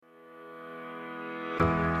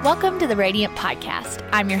Welcome to the Radiant Podcast.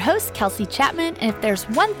 I'm your host, Kelsey Chapman, and if there's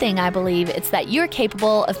one thing I believe, it's that you're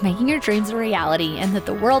capable of making your dreams a reality and that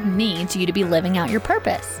the world needs you to be living out your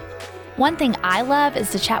purpose. One thing I love is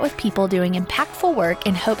to chat with people doing impactful work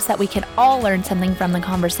in hopes that we can all learn something from the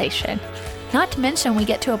conversation. Not to mention, we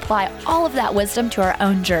get to apply all of that wisdom to our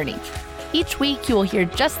own journey. Each week, you will hear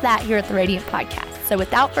just that here at the Radiant Podcast. So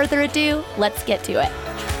without further ado, let's get to it.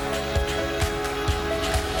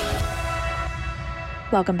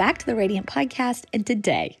 Welcome back to the Radiant Podcast, and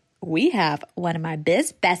today we have one of my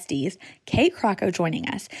besties, Kate Crocco, joining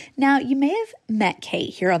us. Now, you may have met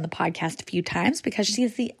Kate here on the podcast a few times because she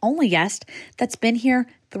is the only guest that's been here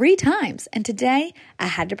 3 times, and today I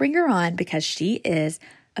had to bring her on because she is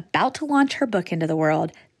about to launch her book into the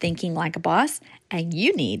world, Thinking Like a Boss, and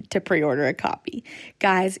you need to pre-order a copy.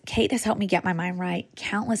 Guys, Kate has helped me get my mind right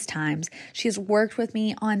countless times. She has worked with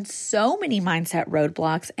me on so many mindset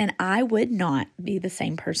roadblocks, and I would not be the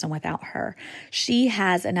same person without her. She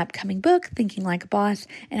has an upcoming book, Thinking Like a Boss,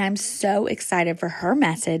 and I'm so excited for her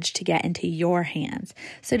message to get into your hands.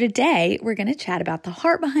 So today, we're going to chat about the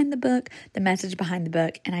heart behind the book, the message behind the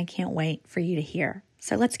book, and I can't wait for you to hear.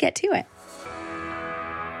 So let's get to it.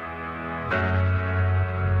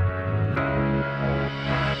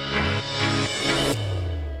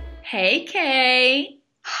 Hey, Kay.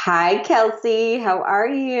 Hi, Kelsey. How are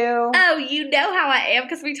you? Oh, you know how I am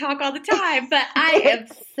because we talk all the time, but I am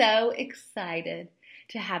so excited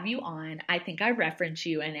to have you on. I think I reference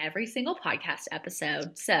you in every single podcast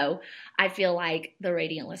episode, so I feel like the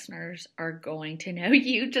Radiant listeners are going to know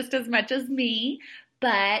you just as much as me.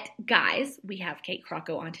 But guys, we have Kate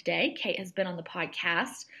Crocco on today. Kate has been on the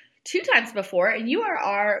podcast 2 times before, and you are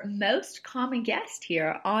our most common guest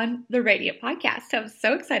here on the Radiant Podcast. So I'm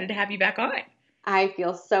so excited to have you back on. I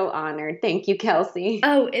feel so honored. Thank you, Kelsey.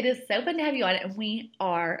 Oh, it is so fun to have you on, and we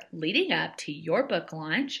are leading up to your book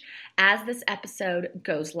launch. As this episode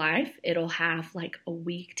goes live, it'll have like a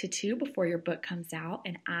week to 2 before your book comes out,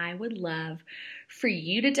 and I would love for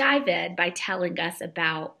you to dive in by telling us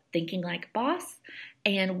about Thinking Like a Boss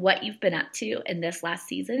and what you've been up to in this last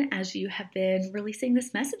season as you have been releasing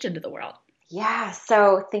this message into the world. Yeah,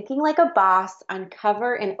 so Thinking Like a Boss,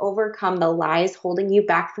 uncover and overcome the lies holding you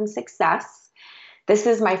back from success. This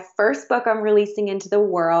is my first book I'm releasing into the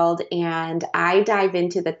world, and I dive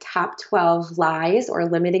into the top 12 lies or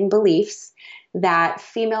limiting beliefs that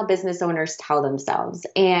female business owners tell themselves.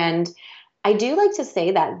 And I do like to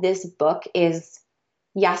say that this book is,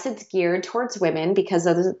 yes, it's geared towards women because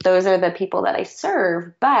those are the people that I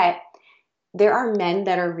serve, but there are men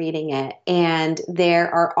that are reading it, and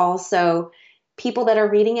there are also people that are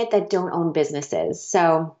reading it that don't own businesses.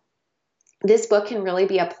 So this book can really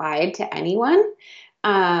be applied to anyone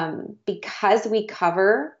because we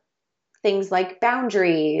cover things like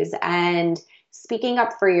boundaries and speaking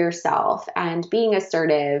up for yourself and being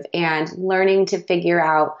assertive and learning to figure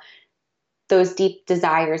out those deep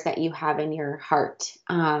desires that you have in your heart.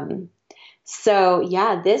 So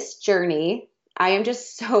yeah, this journey, I am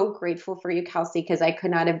just so grateful for you, Kelsey, because I could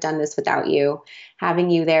not have done this without you, having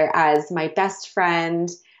you there as my best friend.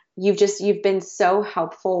 You've been so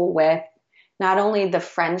helpful with not only the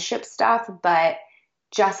friendship stuff, but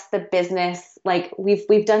just the business. Like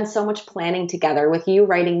we've done so much planning together with you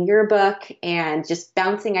writing your book and just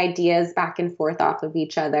bouncing ideas back and forth off of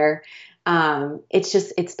each other.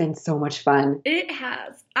 It's been so much fun. It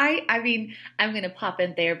has. I mean, I'm going to pop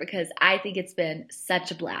in there because I think it's been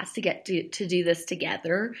such a blast to get to do this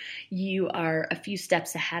together. You are a few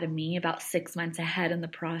steps ahead of me, about 6 months ahead in the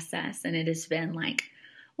process. And it has been like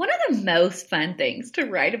one of the most fun things to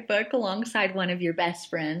write a book alongside one of your best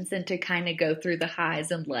friends and to kind of go through the highs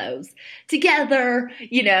and lows together.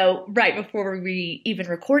 You know, right before we even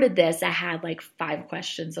recorded this, I had like 5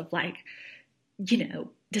 questions of like, you know,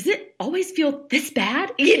 does it always feel this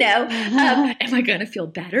bad? You know, am I going to feel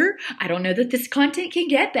better? I don't know that this content can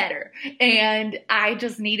get better. And I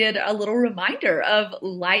just needed a little reminder of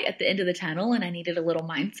light at the end of the tunnel, and I needed a little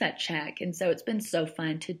mindset check. And so it's been so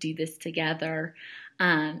fun to do this together.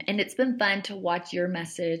 And it's been fun to watch your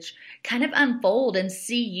message kind of unfold and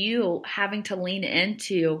see you having to lean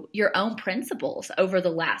into your own principles over the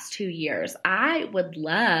last 2 years. I would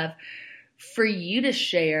love for you to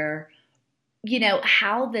share, you know,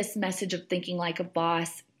 how this message of thinking like a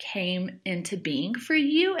boss came into being for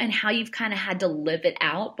you and how you've kind of had to live it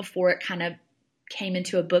out before it kind of came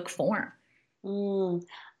into a book form.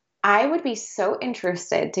 I would be so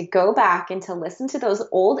interested to go back and to listen to those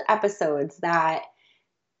old episodes that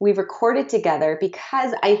we recorded together,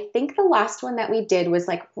 because I think the last one that we did was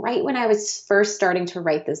like right when I was first starting to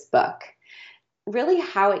write this book. really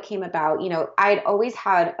how it came about, I'd always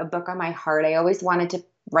had a book on my heart. I always wanted to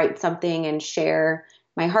write something and share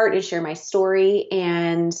my heart and share my story.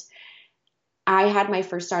 And I had my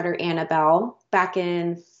first daughter, Annabelle, back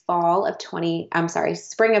in spring of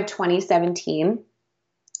 2017,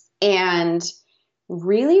 and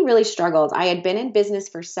really, really struggled. I had been in business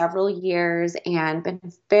for several years and been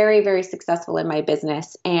very, very successful in my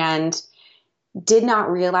business, and did not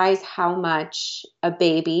realize how much a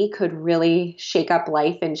baby could really shake up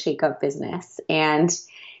life and shake up business and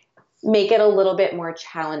make it a little bit more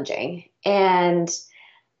challenging. And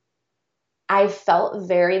I felt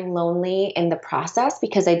very lonely in the process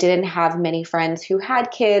because I didn't have many friends who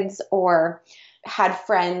had kids or had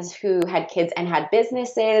friends who had kids and had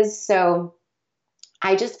businesses. So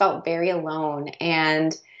I just felt very alone.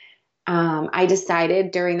 And I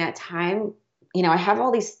decided during that time, I have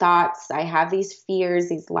all these thoughts, I have these fears,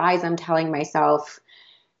 these lies I'm telling myself.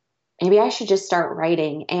 Maybe I should just start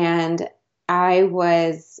writing. And I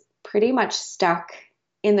was pretty much stuck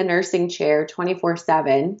in the nursing chair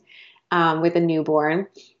 24/7 with a newborn.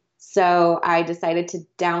 So I decided to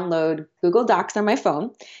download Google Docs on my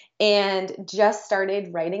phone and just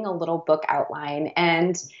started writing a little book outline.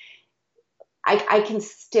 And I can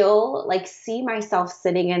still like see myself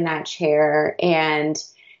sitting in that chair. And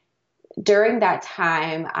during that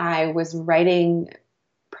time, I was writing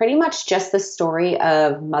pretty much just the story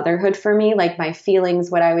of motherhood for me, like my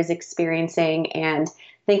feelings, what I was experiencing, and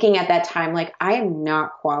thinking at that time, like, I am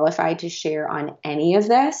not qualified to share on any of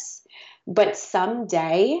this, but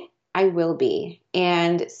someday I will be.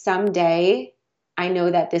 And someday I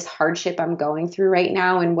know that this hardship I'm going through right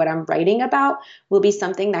now and what I'm writing about will be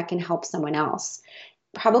something that can help someone else.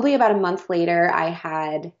 Probably about a month later, I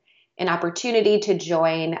had an opportunity to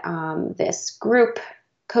join this group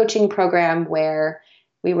coaching program where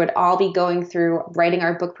we would all be going through writing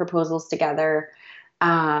our book proposals together.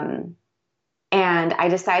 And I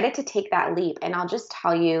decided to take that leap. And I'll just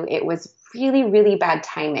tell you, it was really, really bad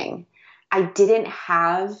timing. I didn't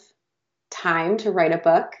have time to write a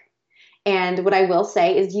book. And what I will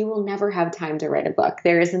say is you will never have time to write a book.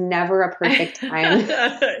 There is never a perfect time.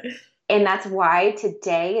 And that's why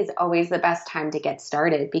today is always the best time to get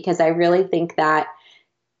started, because I really think that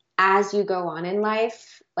as you go on in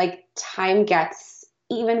life, like time gets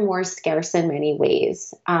even more scarce in many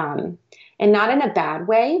ways. And not in a bad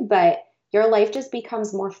way, but your life just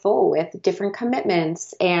becomes more full with different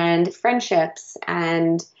commitments and friendships.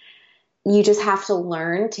 And you just have to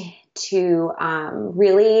learn to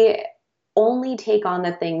really only take on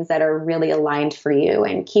the things that are really aligned for you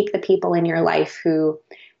and keep the people in your life who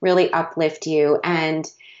really uplift you. And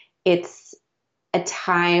it's a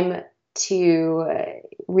time to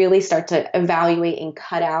really start to evaluate and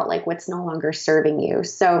cut out like what's no longer serving you.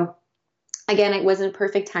 So again, it wasn't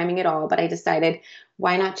perfect timing at all, but I decided,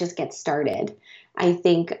 why not just get started? I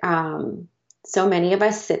think so many of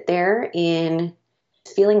us sit there in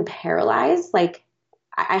feeling paralyzed, like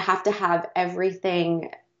I have to have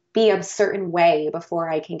everything be a certain way before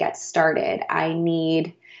I can get started. I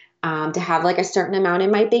need to have like a certain amount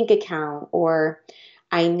in my bank account, or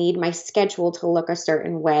I need my schedule to look a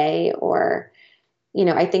certain way, or,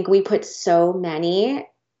 I think we put so many,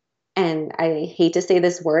 and I hate to say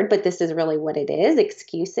this word, but this is really what it is,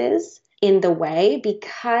 excuses in the way,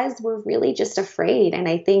 because we're really just afraid. And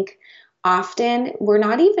I think often we're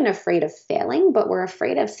not even afraid of failing, but we're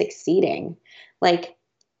afraid of succeeding. Like,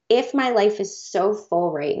 if my life is so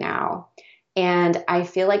full right now and I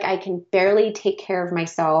feel like I can barely take care of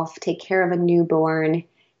myself, take care of a newborn,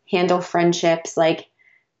 handle friendships, like,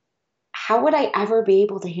 how would I ever be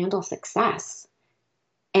able to handle success?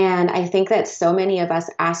 And I think that so many of us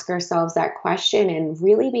ask ourselves that question and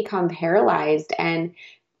really become paralyzed and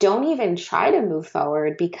don't even try to move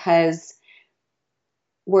forward because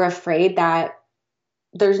we're afraid that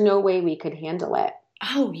there's no way we could handle it.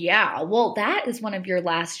 Oh, yeah. Well, that is one of your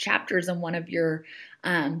last chapters and one of your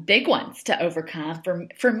big ones to overcome.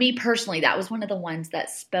 For me personally, that was one of the ones that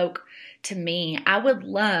spoke to me. I would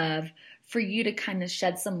love for you to kind of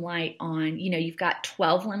shed some light on, you've got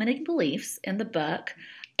 12 limiting beliefs in the book,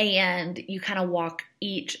 and you kind of walk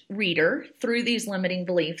each reader through these limiting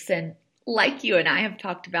beliefs. And like you and I have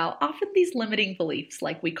talked about, often these limiting beliefs,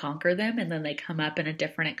 like we conquer them and then they come up in a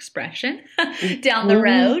different expression down the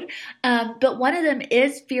road. But one of them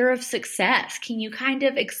is fear of success. Can you kind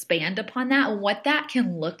of expand upon that, what that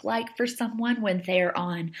can look like for someone when they're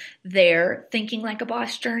on their thinking like a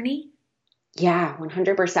boss journey? Yeah,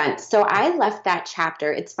 100%. So I left that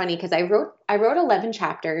chapter. It's funny because I wrote 11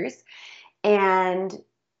 chapters, and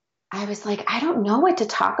I was like, I don't know what to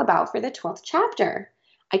talk about for the 12th chapter.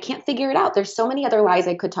 I can't figure it out. There's so many other lies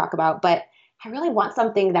I could talk about, but I really want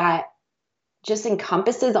something that just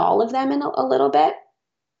encompasses all of them in a little bit.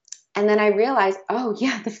 And then I realized, oh,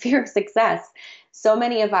 yeah, the fear of success. So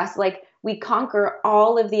many of us, like, we conquer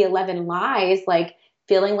all of the 11 lies, like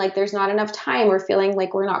feeling like there's not enough time, or feeling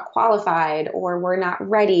like we're not qualified, or we're not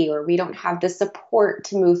ready, or we don't have the support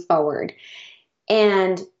to move forward.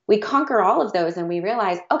 And we conquer all of those and we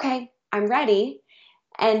realize, okay, I'm ready.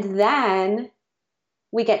 And then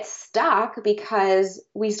we get stuck because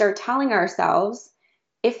we start telling ourselves,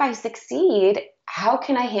 if I succeed, how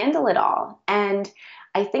can I handle it all? And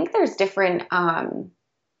I think there's different,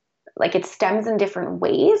 like it stems in different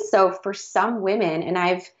ways. So for some women,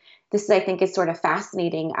 and this is, I think is sort of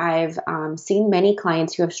fascinating. I've seen many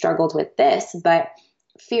clients who have struggled with this, but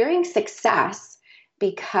fearing success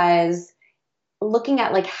because looking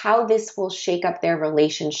at like how this will shake up their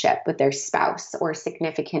relationship with their spouse or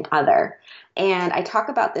significant other. And I talk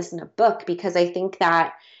about this in a book because I think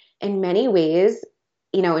that in many ways,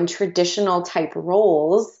 in traditional type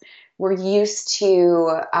roles, we're used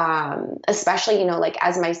to, especially, like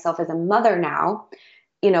as myself as a mother now,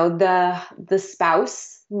 the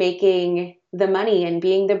spouse making the money and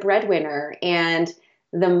being the breadwinner, and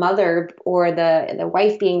the mother or the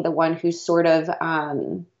wife being the one who's sort of,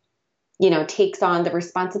 takes on the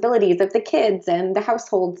responsibilities of the kids and the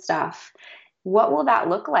household stuff. What will that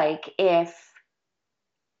look like if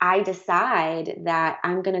I decide that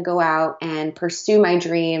I'm going to go out and pursue my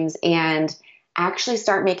dreams and actually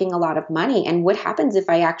start making a lot of money? And what happens if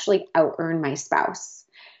I actually out earn my spouse?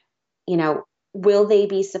 You know, will they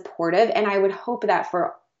be supportive? And I would hope that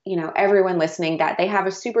for, everyone listening, that they have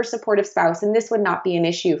a super supportive spouse and this would not be an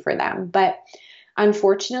issue for them. But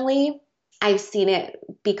unfortunately, I've seen it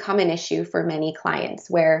become an issue for many clients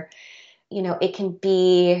where, it can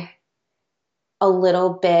be a little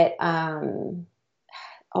bit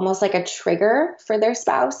almost like a trigger for their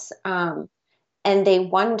spouse. And they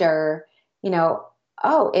wonder, you know,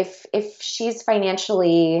 oh, if she's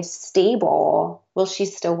financially stable, will she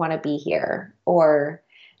still want to be here? Or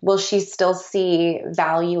will she still see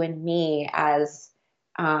value in me as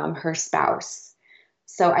her spouse?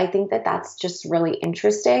 So I think that that's just really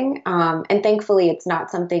interesting. And thankfully, it's not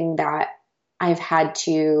something that I've had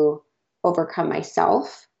to overcome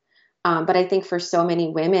myself. But I think for so many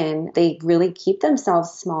women, they really keep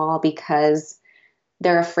themselves small because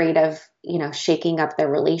they're afraid of, shaking up their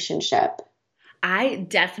relationship. I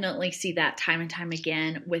definitely see that time and time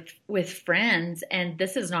again with friends, and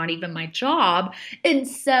this is not even my job. And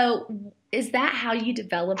so is that how you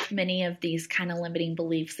developed many of these kind of limiting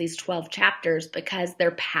beliefs, these 12 chapters, because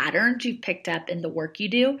they're patterns you've picked up in the work you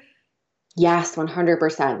do? Yes,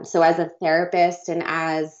 100%. So as a therapist and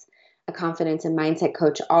as a confidence and mindset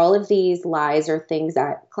coach, all of these lies are things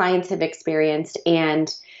that clients have experienced.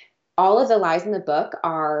 And all of the lies in the book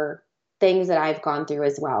are things that I've gone through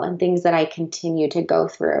as well and things that I continue to go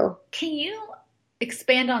through. Can you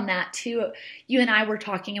expand on that too? You and I were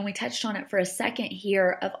talking and we touched on it for a second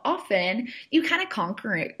here of often you kind of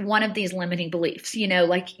conquer one of these limiting beliefs,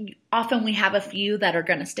 like often we have a few that are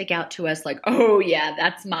going to stick out to us like, oh yeah,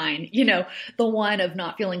 that's mine. The one of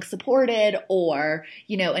not feeling supported, or,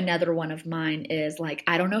 another one of mine is like,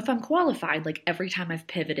 I don't know if I'm qualified. Like every time I've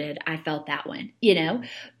pivoted, I felt that one.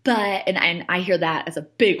 But, and I hear that as a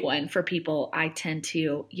big one for people I tend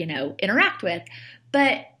to, interact with.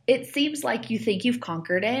 But it seems like you think you've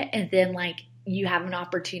conquered it, and then like you have an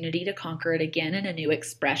opportunity to conquer it again in a new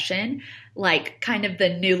expression, like kind of the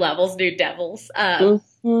new levels, new devils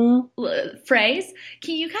Mhm. phrase.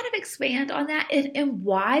 Can you kind of expand on that and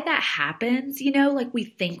why that happens? Like we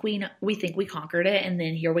think we conquered it, and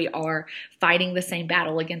then here we are fighting the same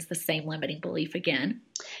battle against the same limiting belief again.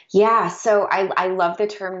 Yeah, so I love the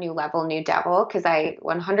term new level, new devil, because I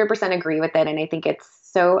 100% agree with it. And I think it's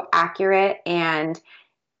so accurate. And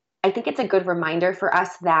I think it's a good reminder for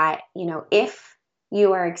us that, if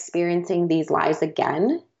you are experiencing these lies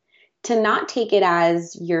again, to not take it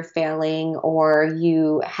as you're failing or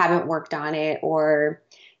you haven't worked on it or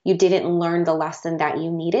you didn't learn the lesson that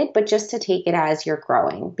you needed, but just to take it as you're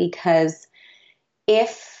growing. Because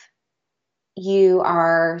if you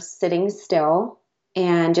are sitting still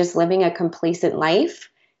and just living a complacent life,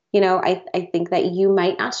 I think that you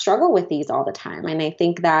might not struggle with these all the time. And I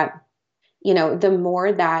think that the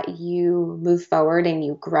more that you move forward and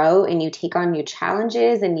you grow and you take on new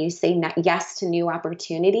challenges and you say yes to new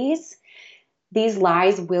opportunities, these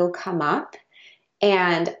lies will come up.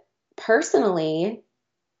 And personally,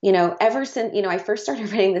 ever since, I first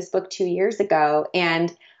started writing this book 2 years ago,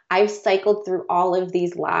 and I've cycled through all of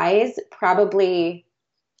these lies probably,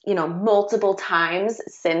 multiple times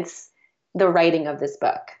since the writing of this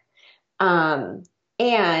book.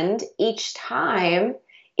 And each time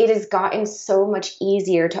it has gotten so much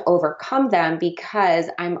easier to overcome them because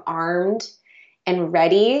I'm armed and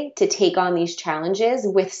ready to take on these challenges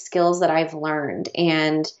with skills that I've learned.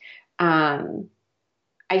 And um,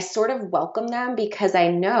 I sort of welcome them because I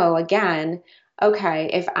know, again, okay,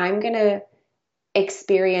 if I'm going to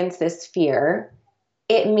experience this fear,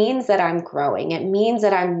 it means that I'm growing. It means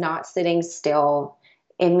that I'm not sitting still.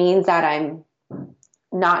 It means that I'm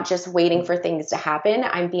not just waiting for things to happen.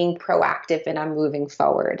 I'm being proactive and I'm moving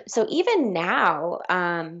forward. So even now,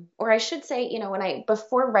 or I should say,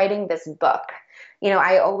 before writing this book,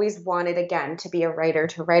 I always wanted again to be a writer,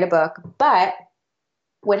 to write a book, but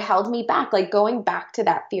what held me back, like going back to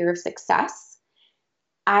that fear of success,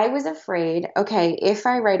 I was afraid, okay, if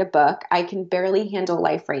I write a book, I can barely handle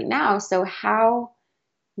life right now. So how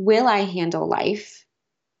will I handle life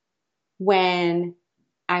when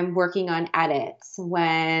I'm working on edits,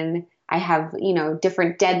 when I have,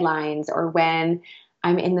 different deadlines, or when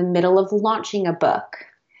I'm in the middle of launching a book?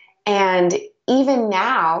 And even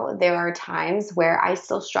now, there are times where I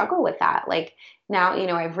still struggle with that. Like now,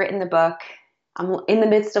 I've written the book, I'm in the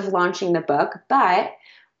midst of launching the book, but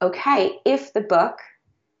okay, if the book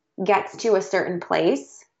gets to a certain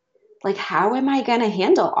place, like how am I going to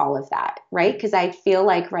handle all of that? Right? Because I feel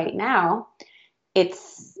like right now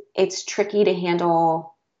it's tricky to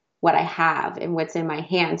handle what I have and what's in my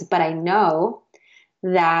hands. But I know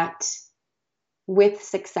that with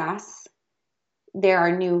success, there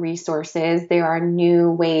are new resources, there are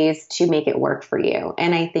new ways to make it work for you.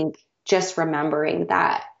 And I think just remembering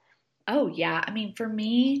that. Oh, yeah. I mean, for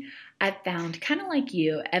me, I've found kind of like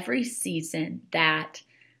you, every season that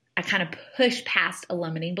I kind of push past a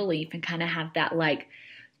limiting belief and kind of have that like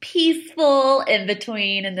peaceful in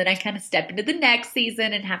between. And then I kind of step into the next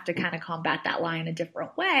season and have to kind of combat that lie in a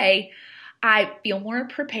different way. I feel more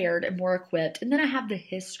prepared and more equipped. And then I have the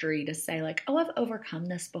history to say like, oh, I've overcome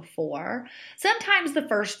this before. Sometimes the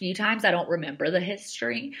first few times I don't remember the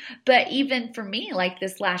history. But even for me, like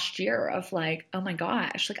this last year of like, oh my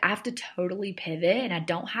gosh, like I have to totally pivot and I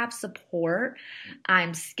don't have support.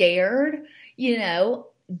 I'm scared,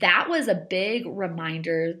 that was a big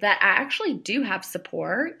reminder that I actually do have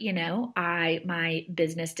support. My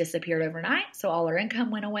business disappeared overnight, so all our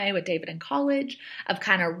income went away with David in college. I've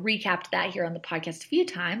kind of recapped that here on the podcast a few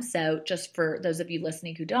times, so just for those of you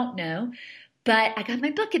listening who don't know, but I got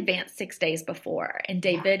my book advanced 6 days before, and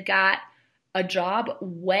David got a job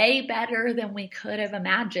way better than we could have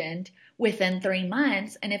imagined within 3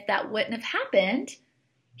 months, and if that wouldn't have happened,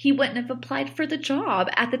 he wouldn't have applied for the job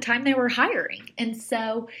at the time they were hiring. And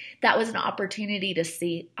so that was an opportunity to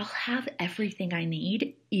see I'll have everything I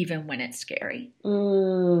need, even when it's scary.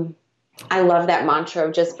 I love that mantra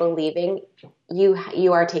of just believing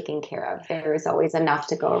you are taken care of. There is always enough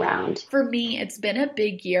to go around. For me, it's been a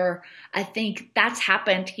big year. I think that's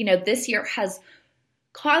happened. This year has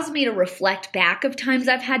caused me to reflect back of times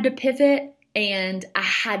I've had to pivot. And I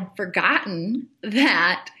had forgotten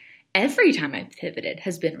that every time I've pivoted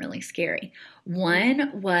has been really scary.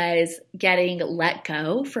 One was getting let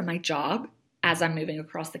go from my job as I'm moving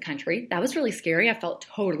across the country. That was really scary. I felt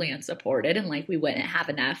totally unsupported and like we wouldn't have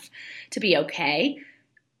enough to be okay.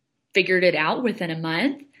 Figured it out within a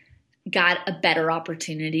month. Got a better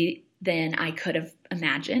opportunity than I could have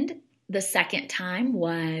imagined. The second time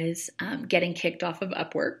was getting kicked off of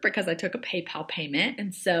Upwork because I took a PayPal payment.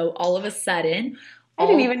 And so all of a sudden, I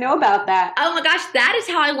didn't even know about that. Oh my gosh, that is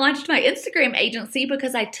how I launched my Instagram agency,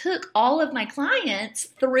 because I took all of my clients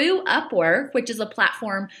through Upwork, which is a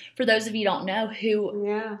platform, for those of you who don't know,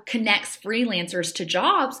 who connects freelancers to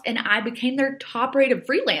jobs, and I became their top rated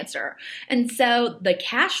freelancer. And so the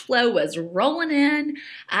cash flow was rolling in.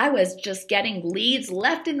 I was just getting leads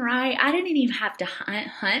left and right. I didn't even have to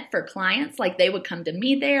hunt for clients. Like they would come to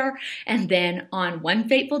me there. And then on one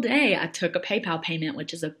fateful day, I took a PayPal payment,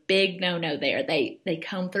 which is a big no-no there. They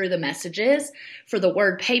comb through the messages for the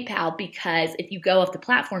word PayPal, because if you go off the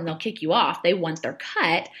platform, they'll kick you off. They want their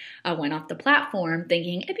cut. I went off the platform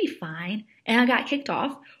thinking it'd be fine, and I got kicked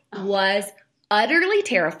off. Was utterly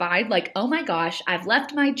terrified, like, oh my gosh, I've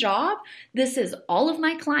left my job. This is all of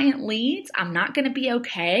my client leads. I'm not going to be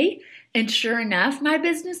okay. And sure enough, my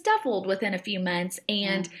business doubled within a few months,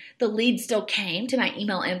 and the leads still came to my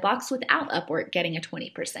email inbox without Upwork getting a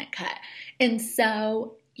 20% cut. And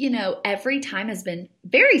so every time has been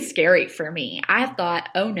very scary for me. I've thought,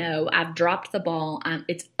 oh no, I've dropped the ball.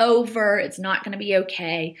 It's over. It's not going to be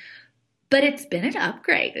okay. But it's been an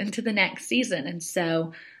upgrade into the next season. And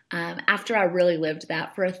so after I really lived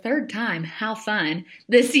that for a third time, how fun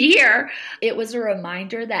this year, it was a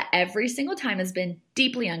reminder that every single time has been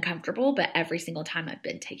deeply uncomfortable, but every single time I've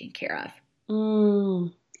been taken care of.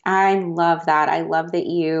 Mm, I love that. I love that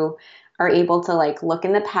you are able to like look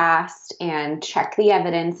in the past and check the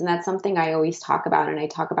evidence. And that's something I always talk about, and I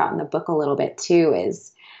talk about in the book a little bit too,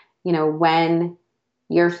 is, when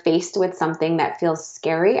you're faced with something that feels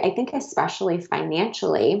scary, I think especially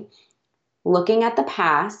financially, looking at the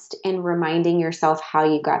past and reminding yourself how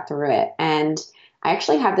you got through it. And I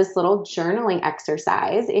actually have this little journaling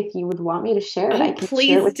exercise. If you would want me to share it, I Oh, can share it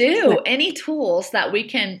please with you. do. Any tools that we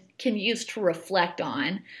can use to reflect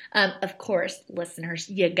on. Of course, listeners,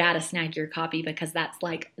 you gotta snag your copy because that's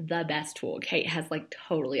like the best tool. Kate has like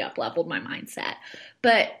totally up leveled my mindset.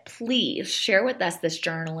 But please share with us this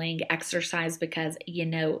journaling exercise because you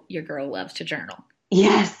know your girl loves to journal.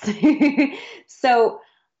 Yes. So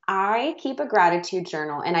I keep a gratitude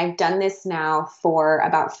journal, and I've done this now for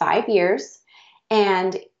about 5 years.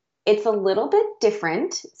 And it's a little bit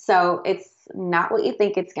different. So it's not what you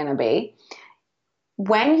think it's going to be.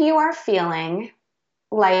 When you are feeling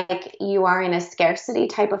like you are in a scarcity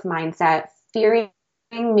type of mindset, fearing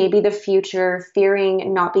maybe the future,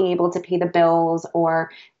 fearing not being able to pay the bills,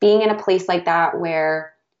 or being in a place like that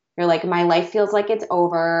where you're like, my life feels like it's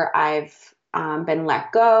over. I've been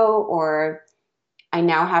let go, or I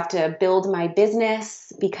now have to build my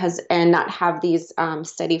business and not have these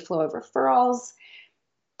steady flow of referrals.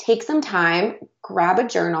 Take some time, grab a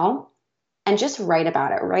journal, and just write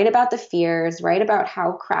about it. Write about the fears, write about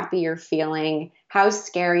how crappy you're feeling, how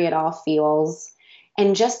scary it all feels,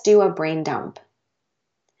 and just do a brain dump.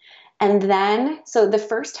 And then, so the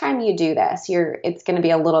first time you do this, it's going to be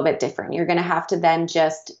a little bit different. You're going to have to then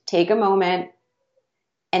just take a moment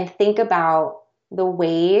and think about the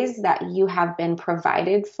ways that you have been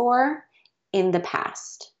provided for in the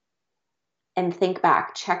past. And think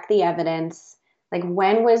back, check the evidence. Like,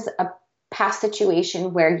 when was a past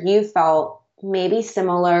situation where you felt maybe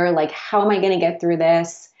similar? Like, how am I going to get through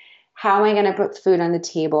this? How am I going to put food on the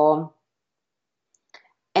table?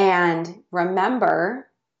 And remember,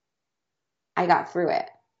 I got through it.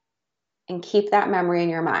 And keep that memory in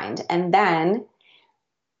your mind. And then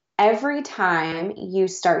every time you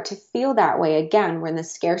start to feel that way again, when the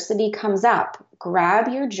scarcity comes up, grab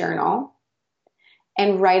your journal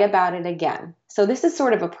and write about it again. So this is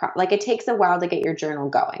sort of like, it takes a while to get your journal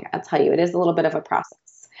going. I'll tell you, it is a little bit of a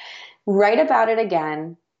process. Write about it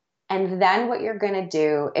again. And then what you're going to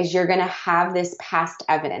do is you're going to have this past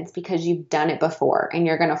evidence because you've done it before. And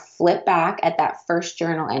you're going to flip back at that first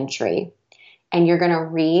journal entry and you're going to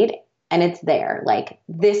read, and it's there. Like,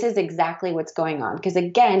 this is exactly what's going on. Because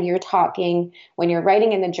again, when you're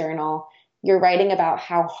writing in the journal, you're writing about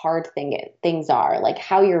how hard things are, like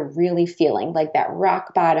how you're really feeling, like that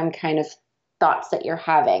rock bottom kind of thoughts that you're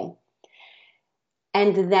having.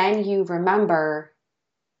 And then you remember,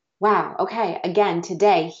 wow, okay, again,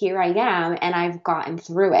 today, here I am, and I've gotten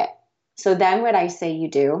through it. So then what I say you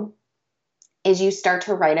do is you start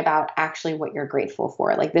to write about actually what you're grateful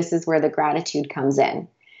for. Like, this is where the gratitude comes in.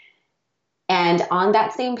 And on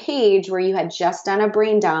that same page where you had just done a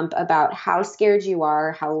brain dump about how scared you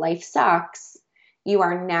are, how life sucks, you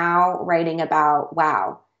are now writing about,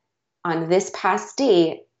 wow, on this past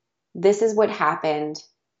date, this is what happened.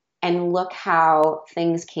 And look how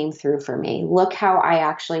things came through for me. Look how I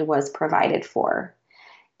actually was provided for.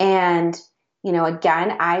 And,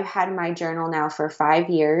 again, I've had my journal now for 5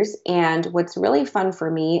 years. And what's really fun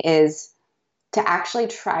for me is to actually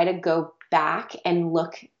try to go back and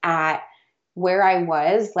look at where I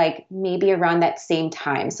was, like maybe around that same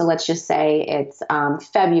time. So let's just say it's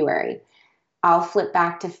February. I'll flip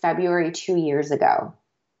back to February 2 years ago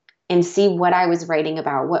and see what I was writing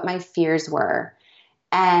about, what my fears were,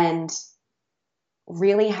 and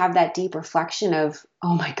really have that deep reflection of,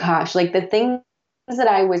 oh my gosh, like the things that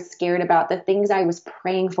I was scared about, the things I was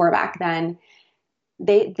praying for back then,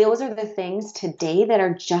 those are the things today that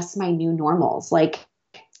are just my new normals. Like,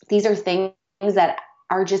 these are things that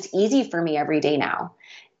are just easy for me every day now.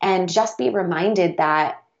 And just be reminded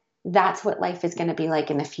that that's what life is going to be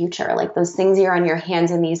like in the future. Like, those things you're on your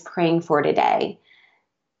hands and knees praying for today,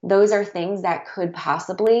 those are things that could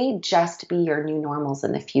possibly just be your new normals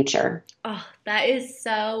in the future. Oh, that is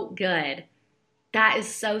so good. That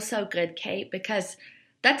is so, so good, Kate, because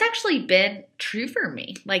that's actually been true for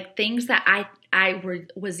me. Like things that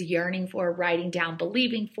was yearning for, writing down,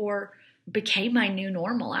 believing for, became my new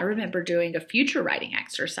normal. I remember doing a future writing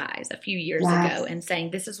exercise a few years ago Yes. and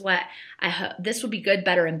saying, this is what I hope, this will be good,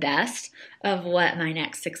 better, and best of what my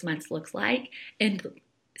next 6 months looks like. And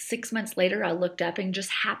 6 months later, I looked up and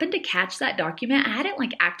just happened to catch that document. I hadn't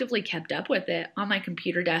like actively kept up with it on my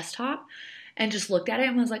computer desktop. and just looked at it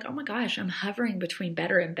and was like, oh my gosh, I'm hovering between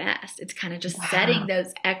better and best. It's kind of just setting Wow.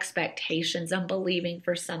 those expectations. I'm believing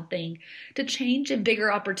for something to change and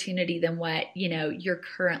bigger opportunity than what, you're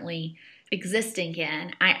currently existing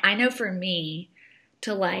in. I know for me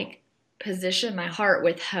to like position my heart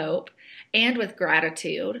with hope and with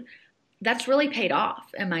gratitude, that's really paid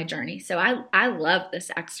off in my journey. So I love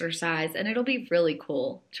this exercise, and it'll be really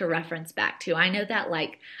cool to reference back to. I know that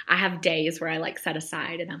like I have days where I like set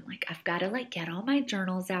aside and I'm like, I've got to like get all my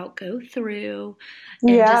journals out, go through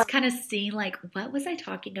and Yeah. just kind of see like, what was I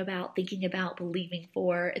talking about, thinking about, believing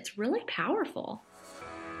for? It's really powerful.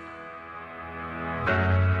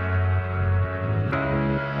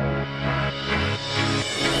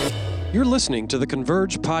 You're listening to the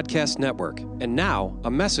Converge Podcast Network, and now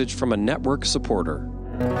a message from a network supporter.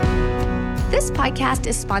 This podcast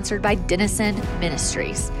is sponsored by Denison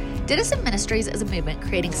Ministries. Denison Ministries is a movement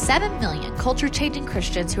creating 7 million culture-changing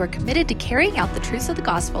Christians who are committed to carrying out the truths of the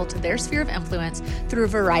gospel to their sphere of influence through a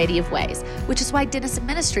variety of ways, which is why Denison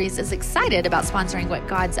Ministries is excited about sponsoring what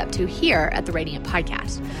God's up to here at the Radiant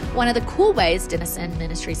Podcast. One of the cool ways Denison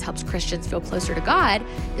Ministries helps Christians feel closer to God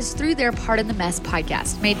is through their Part in the Mess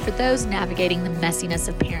podcast, made for those navigating the messiness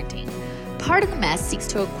of parenting. Part in the Mess seeks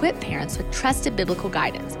to equip parents with trusted biblical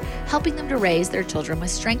guidance, helping them to raise their children with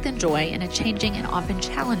strength and joy in a changing and often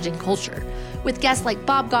challenging culture. With guests like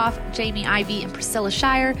Bob Goff, Jamie Ivey, and Priscilla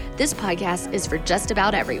Shire, this podcast is for just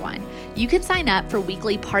about everyone. You can sign up for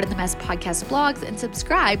weekly Part in the Mess podcast blogs and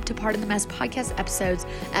subscribe to Part in the Mess podcast episodes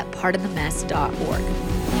at partinthemess.org.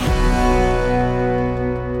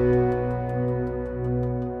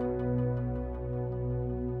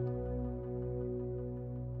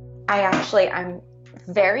 I'm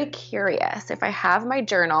very curious. If I have my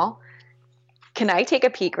journal, can I take a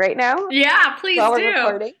peek right now? Yeah, please while do. We're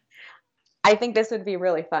recording? I think this would be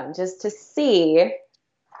really fun just to see.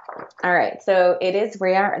 All right, so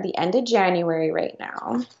we are at the end of January right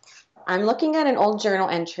now. I'm looking at an old journal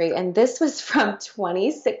entry, and this was from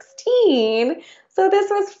 2016. So this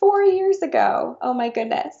was 4 years ago. Oh my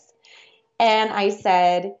goodness. And I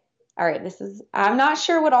said, all right, I'm not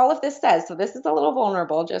sure what all of this says, so this is a little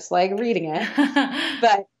vulnerable, just like reading it.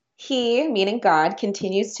 But he, meaning God,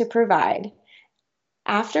 continues to provide.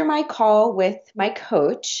 After my call with my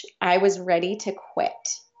coach, I was ready to quit.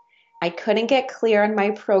 I couldn't get clear on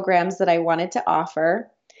my programs that I wanted to offer.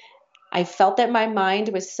 I felt that my mind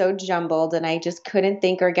was so jumbled and I just couldn't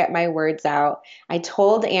think or get my words out. I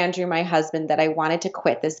told Andrew, my husband, that I wanted to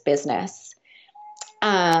quit this business.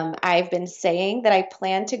 I've been saying that I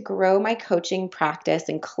plan to grow my coaching practice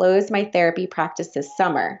and close my therapy practice this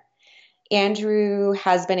summer. Andrew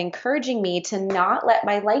has been encouraging me to not let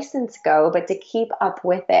my license go, but to keep up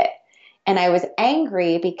with it. And I was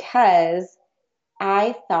angry because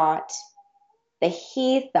I thought that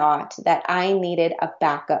he thought that I needed a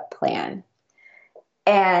backup plan.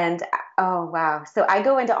 And oh, wow. So I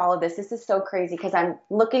go into all of this. This is so crazy because I'm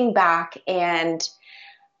looking back, and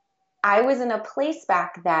I was in a place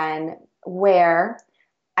back then where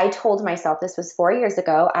I told myself, this was 4 years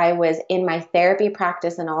ago, I was in my therapy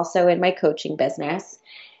practice and also in my coaching business.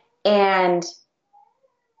 And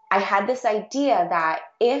I had this idea that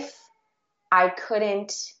if I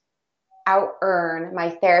couldn't out earn my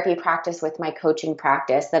therapy practice with my coaching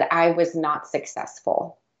practice, that I was not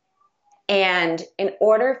successful. And in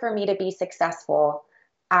order for me to be successful,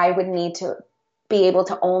 I would need to be able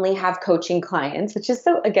to only have coaching clients, which is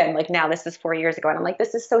so, again, like now this is 4 years ago, and I'm like,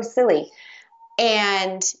 this is so silly.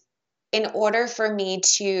 And in order for me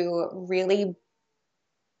to really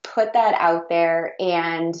put that out there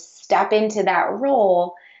and step into that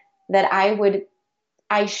role, that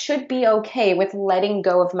I should be okay with letting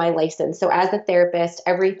go of my license. So as a therapist,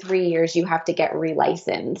 every 3 years you have to get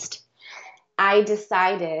relicensed. I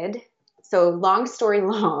decided, so long story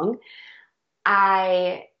long,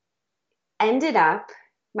 I ended up,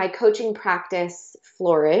 my coaching practice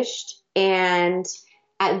flourished. And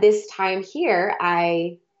at this time here,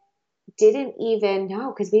 I didn't even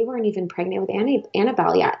know, because we weren't even pregnant with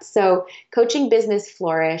Annabelle yet. So coaching business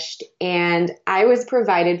flourished and I was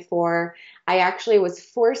provided for. I actually was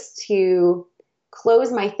forced to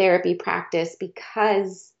close my therapy practice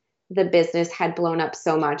because the business had blown up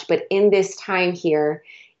so much. But in this time here,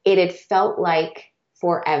 it had felt like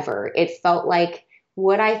forever. It felt like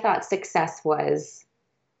what I thought success was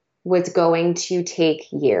going to take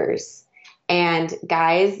years. And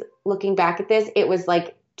guys, looking back at this, it was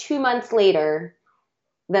like 2 months later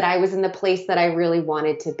that I was in the place that I really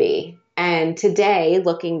wanted to be. And today,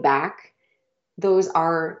 looking back, those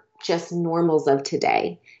are just normals of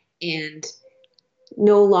today. And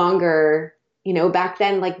no longer, back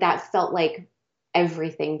then, like that felt like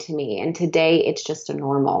everything to me. And today it's just a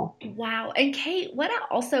normal. Wow. And Kate, what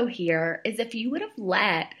I also hear is if you would have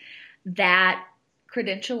let that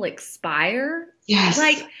credential expire, Yes.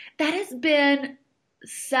 like that has been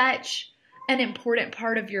such an important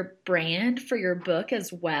part of your brand for your book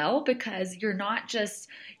as well, because you're not just,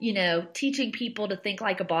 teaching people to think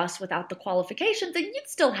like a boss without the qualifications, and you'd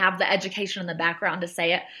still have the education in the background to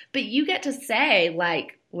say it, but you get to say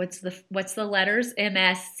like, what's the letters,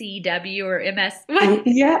 MSCW or MS?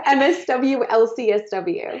 Yeah, MSW,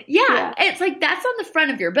 LCSW. Yeah, it's like that's on the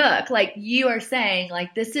front of your book. Like you are saying,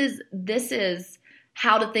 like this is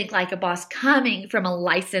how to think like a boss coming from a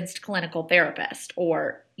licensed clinical therapist,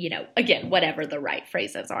 or again, whatever the right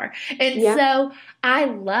phrases are. And so I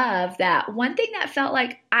love that. One thing that felt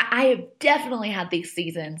like I have definitely had these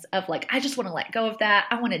seasons of like, I just want to let go of that.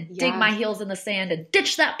 I want to dig my heels in the sand and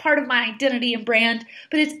ditch that part of my identity and brand.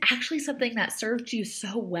 But it's actually something that served you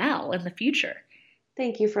so well in the future.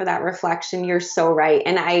 Thank you for that reflection. You're so right.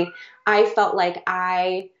 And I felt like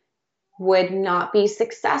I would not be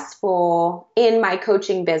successful in my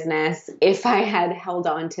coaching business if I had held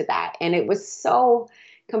on to that. And it was so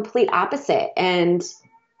complete opposite. And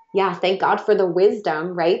thank God for the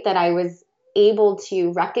wisdom, right? That I was able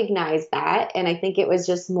to recognize that. And I think it was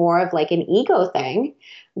just more of like an ego thing,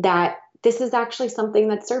 that this is actually something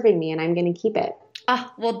that's serving me and I'm going to keep it. Oh,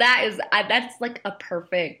 well, that's like a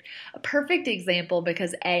perfect example,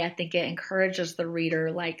 because I think it encourages the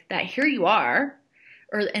reader like that. Here you are,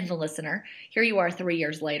 and the listener, here you are 3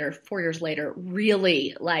 years later, 4 years later,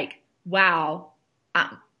 really like, wow,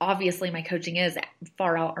 obviously my coaching is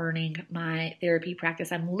far out earning my therapy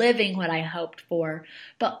practice. I'm living what I hoped for,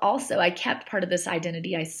 but also I kept part of this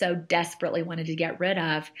identity I so desperately wanted to get rid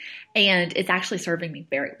of, and it's actually serving me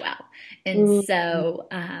very well. And so,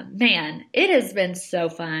 man, it has been so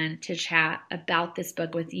fun to chat about this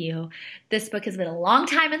book with you. This book has been a long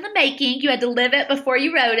time in the making. You had to live it before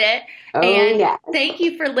you wrote it. Thank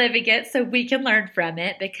you for living it so we can learn from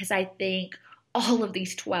it, because I think all of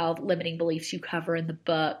these 12 limiting beliefs you cover in the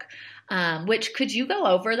book, which could you go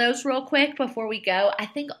over those real quick before we go? I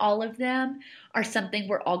think all of them are something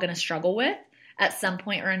we're all going to struggle with at some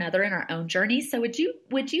point or another in our own journey. So would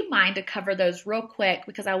you mind to cover those real quick?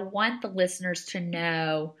 Because I want the listeners to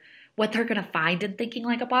know what they're going to find in Thinking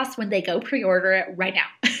Like a Boss when they go pre-order it right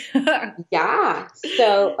now. Yeah.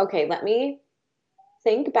 So, okay, let me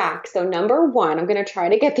think back. So number one, I'm going to try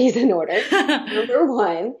to get these in order. Number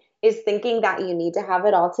one is thinking that you need to have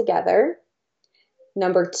it all together.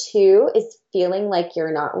 Number two is feeling like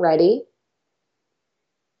you're not ready.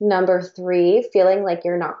 Number three, feeling like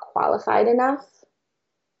you're not qualified enough.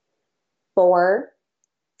 4,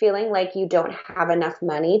 feeling like you don't have enough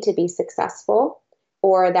money to be successful,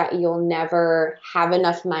 or that you'll never have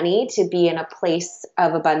enough money to be in a place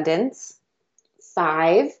of abundance.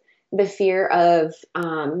 5, the fear of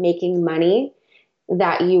making money,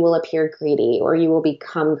 that you will appear greedy or you will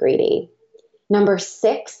become greedy. Number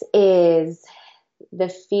 6 is the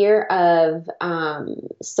fear of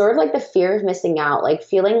sort of like the fear of missing out, like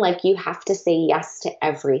feeling like you have to say yes to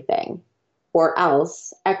everything or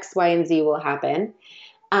else X, Y, and Z will happen.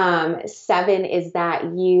 7 is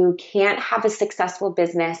that you can't have a successful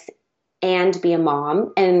business and be a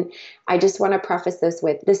mom. And I just want to preface this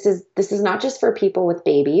with, this is not just for people with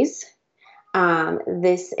babies.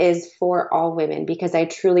 This is for all women, because I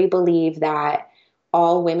truly believe that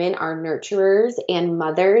all women are nurturers and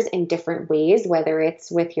mothers in different ways, whether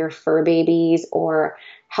it's with your fur babies or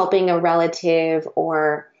helping a relative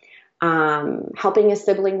or helping a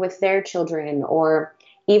sibling with their children, or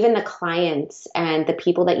even the clients and the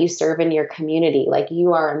people that you serve in your community. Like,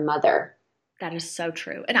 you are a mother. That is so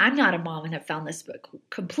true. And I'm not a mom and have found this book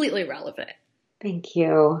completely relevant. Thank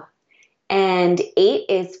you. And 8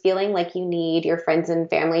 is feeling like you need your friends and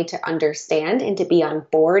family to understand and to be on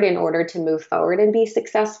board in order to move forward and be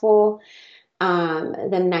successful. The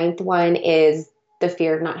 9th one is the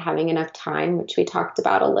fear of not having enough time, which we talked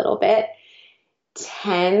about a little bit.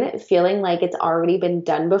 10, feeling like it's already been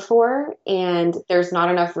done before and there's not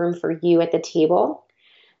enough room for you at the table.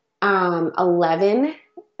 11,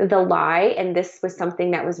 the lie, and this was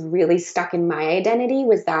something that was really stuck in my identity,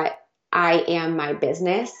 was that I am my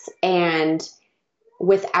business, and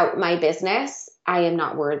without my business, I am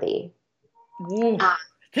not worthy.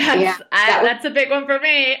 That's a big one for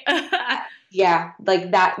me. Yeah,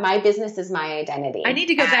 like that, my business is my identity. I need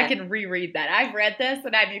to go back and reread that. I've read this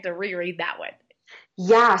and I need to reread that one.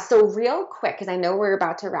 Yeah, so real quick, because I know we're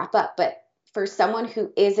about to wrap up, but for someone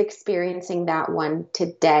who is experiencing that one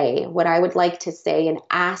today, what I would like to say and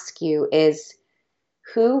ask you is,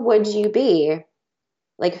 who would you be?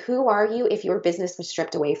 Like, who are you if your business was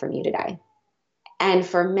stripped away from you today? And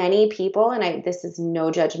for many people, and this is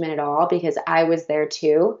no judgment at all because I was there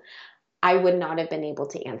too, I would not have been able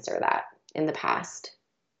to answer that in the past.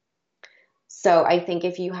 So I think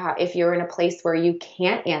if you're in a place where you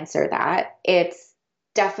can't answer that, it's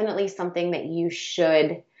definitely something that you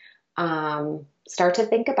should start to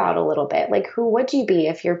think about a little bit. Like, who would you be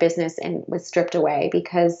if your business was stripped away?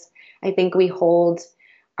 Because I think we hold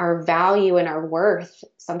our value and our worth.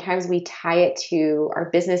 Sometimes we tie it to our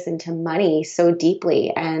business and to money so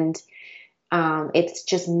deeply. And it's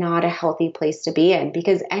just not a healthy place to be in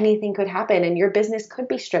because anything could happen and your business could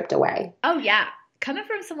be stripped away. Oh, yeah. Coming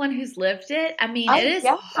from someone who's lived it, I mean, it is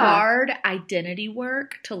hard identity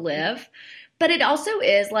work to live, but it also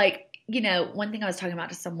is like, one thing I was talking about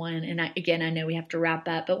to someone, and I know we have to wrap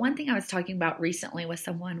up, but one thing I was talking about recently with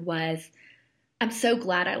someone was, I'm so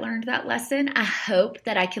glad I learned that lesson. I hope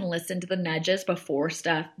that I can listen to the nudges before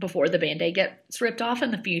the Band-Aid gets ripped off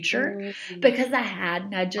in the future, because I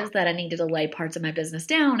had nudges that I needed to lay parts of my business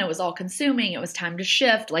down. It was all consuming. It was time to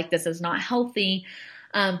shift. Like, this is not healthy.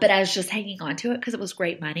 But I was just hanging on to it because it was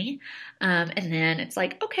great money. And then it's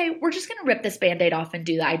like, okay, we're just going to rip this Band-Aid off and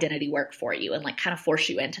do the identity work for you and like kind of force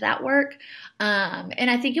you into that work. And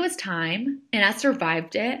I think it was time and I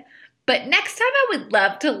survived it. But next time I would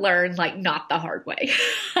love to learn like not the hard way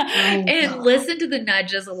and listen to the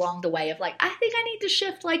nudges along the way of like, I think I need to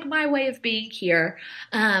shift like my way of being here.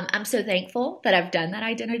 I'm so thankful that I've done that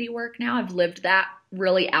identity work now. I've lived that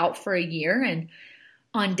really out for a year, and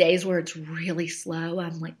on days where it's really slow,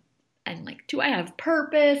 I'm like, do I have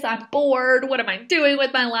purpose? I'm bored. What am I doing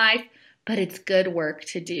with my life? But it's good work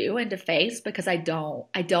to do and to face because I don't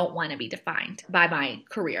want to be defined by my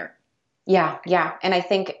career. Yeah. Yeah. And I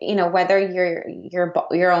think, whether you're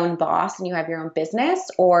your own boss and you have your own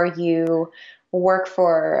business or you work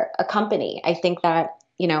for a company, I think that,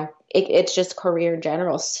 it's just career in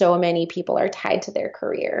general. So many people are tied to their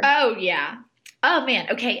career. Oh, yeah. Oh, man.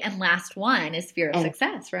 Okay. And last one is fear of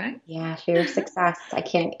success, right? Yeah. Fear of success.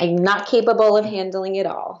 I'm not capable of handling it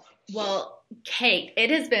all. Well, Kate,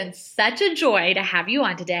 it has been such a joy to have you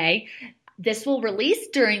on today. This will release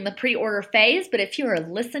during the pre-order phase, but if you are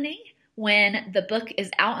listening when the book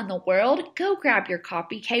is out in the world, go grab your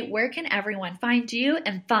copy. Kate, where can everyone find you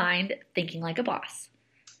and find Thinking Like a Boss?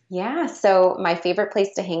 Yeah, so my favorite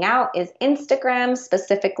place to hang out is Instagram,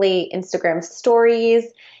 specifically Instagram stories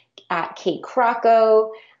at Kate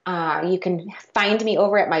Crocco. You can find me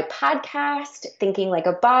over at my podcast, Thinking Like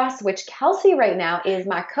a Boss, which Kelsey right now is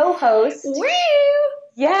my co-host. Woo!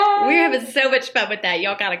 Yeah. We're having so much fun with that.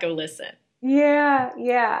 Y'all got to go listen.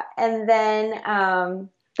 Yeah. And then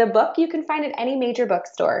the book you can find at any major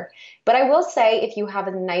bookstore. But I will say if you have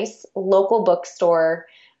a nice local bookstore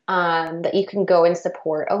that you can go and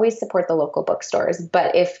support, always support the local bookstores.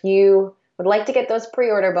 But if you would like to get those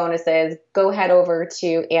pre-order bonuses, go head over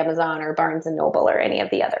to Amazon or Barnes & Noble or any of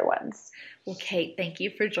the other ones. Well, Kate, thank you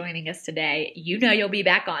for joining us today. You'll be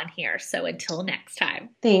back on here. So until next time.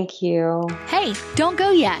 Thank you. Hey, don't go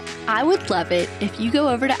yet. I would love it if you go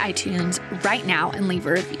over to iTunes right now and leave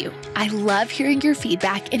a review. I love hearing your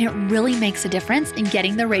feedback, and it really makes a difference in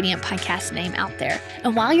getting the Radiant Podcast name out there.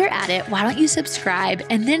 And while you're at it, why don't you subscribe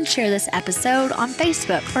and then share this episode on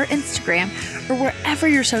Facebook or Instagram or wherever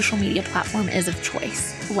your social media platform is of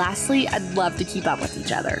choice. Lastly, I'd love to keep up with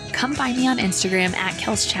each other. Come find me on Instagram at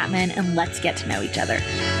Kels Chapman and let's get to know each other.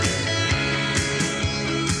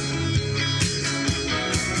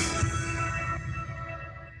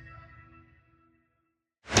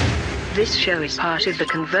 This show is part of the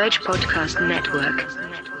Converge Podcast Network.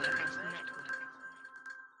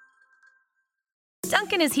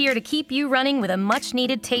 Dunkin' is here to keep you running with a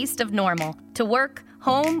much-needed taste of normal. To work,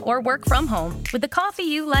 home, or work from home, with the coffee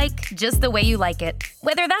you like just the way you like it.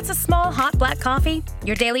 Whether that's a small hot black coffee,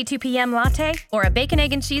 your daily 2 p.m. latte, or a bacon,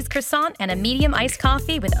 egg, and cheese croissant and a medium iced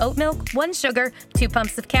coffee with oat milk, 1 sugar, 2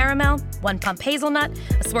 pumps of caramel, 1 pump hazelnut,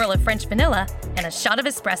 a swirl of French vanilla, and a shot of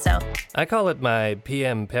espresso. I call it my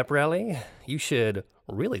PM pep rally. You should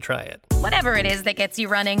really try it. Whatever it is that gets you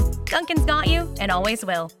running, Dunkin's got you and always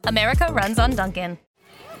will. America runs on Dunkin'.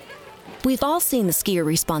 We've all seen the skier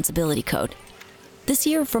responsibility code. This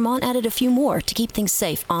year, Vermont added a few more to keep things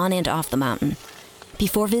safe on and off the mountain.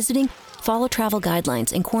 Before visiting, follow travel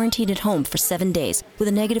guidelines and quarantine at home for 7 days with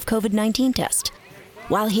a negative COVID-19 test.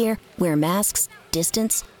 While here, wear masks,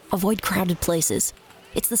 distance, avoid crowded places.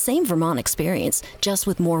 It's the same Vermont experience, just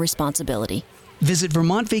with more responsibility. Visit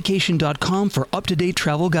VermontVacation.com for up-to-date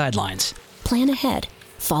travel guidelines. Plan ahead,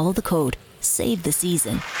 follow the code, save the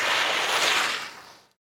season.